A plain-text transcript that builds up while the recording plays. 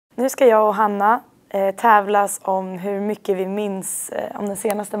Nu ska jag och Hanna tävlas om hur mycket vi minns om den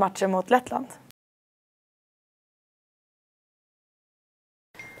senaste matchen mot Lettland.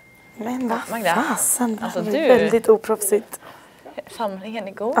 Men vad fasen, alltså det är väldigt oproffsigt. Samlingen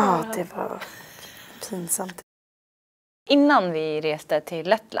igår. Ja, det var pinsamt. Innan vi reste till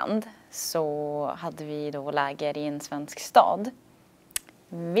Lettland så hade vi då läger i en svensk stad.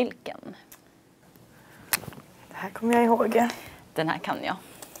 Vilken? Det här kommer jag ihåg. Den här kan jag.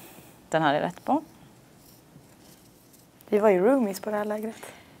 Den hade jag rätt på. Vi var ju roomies på det här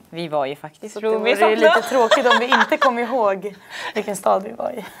lägret. Vi var ju faktiskt roomies. Det vore lite tråkigt om vi inte kom ihåg vilken stad vi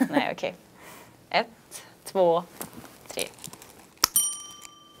var i. Nej, okej. 1, 2, 3.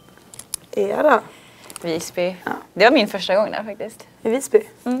 Era. Visby. Ja. Det var min första gång där faktiskt. I Visby?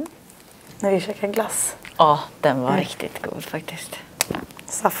 Mm. När vi käkade glass. Ja, den var riktigt god faktiskt.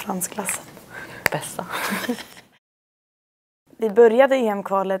 Saffransglassen. Bästa. Vi började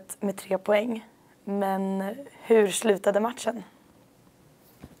EM-kvalet med 3 poäng. Men hur slutade matchen?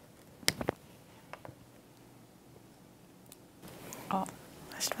 Ja.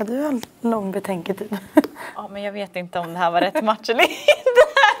 Värst vad du har en lång betänketid. Ja, men jag vet inte om det här var rätt match eller inte.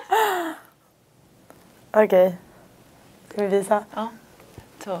 Okej. Ska vi visa? Ja.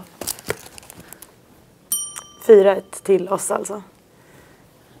 2. 4-1 till oss alltså.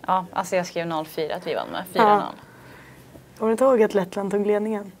 Ja, alltså jag skrev 0-4 att vi vann med. 4-0. Kommer du inte ihåg att Lettland tog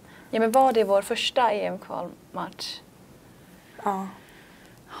ledningen? Ja, men var det vår första EM-kvalmatch? Ja.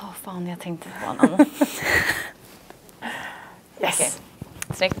 Ja, fan, jag tänkte på en annan. Yes. Okej.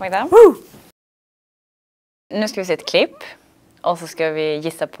 Snyggt, Magda. Woo! Nu ska vi se ett klipp. Och så ska vi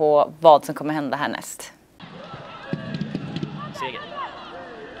gissa på vad som kommer hända härnäst. Seger.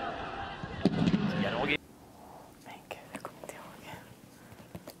 Men gud, jag kommer inte ihåg.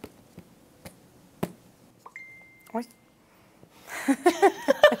 Oj.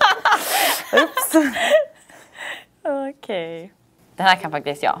 Oops. Okej. Den här kan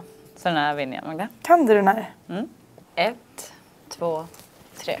faktiskt jag. Så den här vinner jag, Magda. Kan du den här? 1, 2,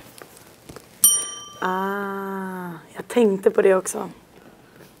 3. Jag tänkte på det också.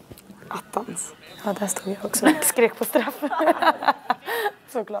 Attans. Ja, där stod jag också. Skrek på straff.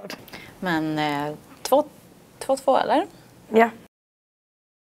 Såklart. Men 2-2 eller? Ja.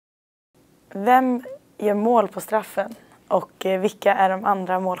 Vem gör mål på straffen? Och vilka är de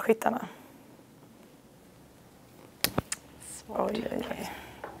andra målskyttarna? Svårt. Oj.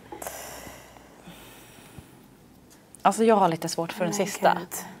 Alltså jag har lite svårt för den sista.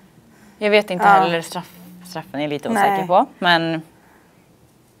 Gud. Jag vet inte heller straffen är jag lite osäker på. Men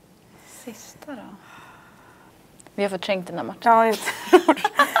sista då? Vi har förträngt den här matchen. Ja,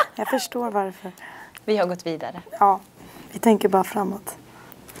 jag förstår varför. Vi har gått vidare. Ja, vi tänker bara framåt.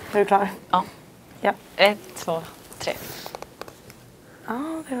 Är du klar? Ja. Ja. 1, 2, 3.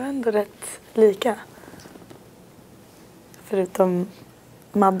 Ja, det var ändå rätt lika. Förutom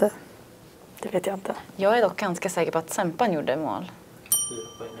Madde. Det vet jag inte. Jag är dock ganska säker på att Sempan gjorde mål.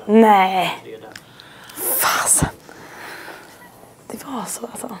 Nej. Fasen. Det var så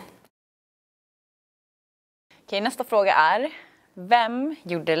alltså. Okej, nästa fråga är. Vem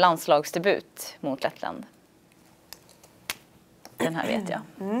gjorde landslagsdebut mot Lettland? Den här vet jag.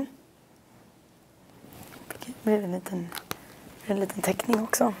 Det blir en liten teckning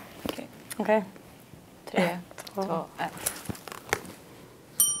också. Okej. 3, 2, 1.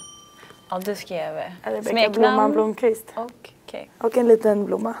 Ja, du skrev Blomman Blomqvist. Och en liten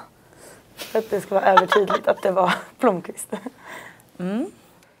blomma. För att det ska vara övertydligt att det var Blomqvist.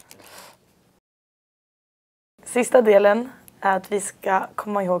 Sista delen är att vi ska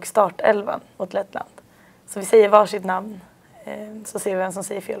komma ihåg startelvan mot Lettland. Så vi säger varsitt namn. Så ser vi vem som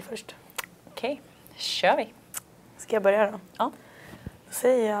säger fel först. Okej, kör vi. Ska jag börja då? Ja. Då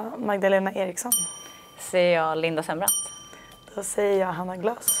säger jag Magdalena Eriksson. Säger jag Linda Sembrant. Då säger jag Hanna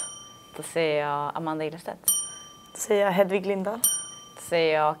Glas. Då säger jag Amanda Ilestedt. Då säger jag Hedvig Lindahl. Då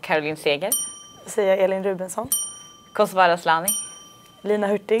säger jag Caroline Seger. Då säger jag Elin Rubensson. Kosovare Asllani. Lina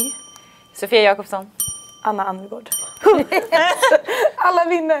Hurtig. Sofia Jakobsson. Anna Anvegård. Alla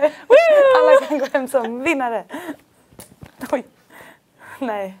vinner. Alla kan gå hem som vinnare. Oj.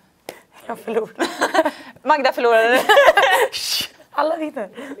 Nej, jag förlorade. Magda förlorade. Alla vinner.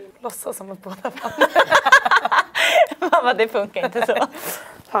 Låtsas som att båda vann. Mamma, det funkar inte så.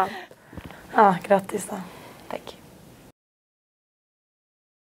 Fan. Ja, grattis då. Tack.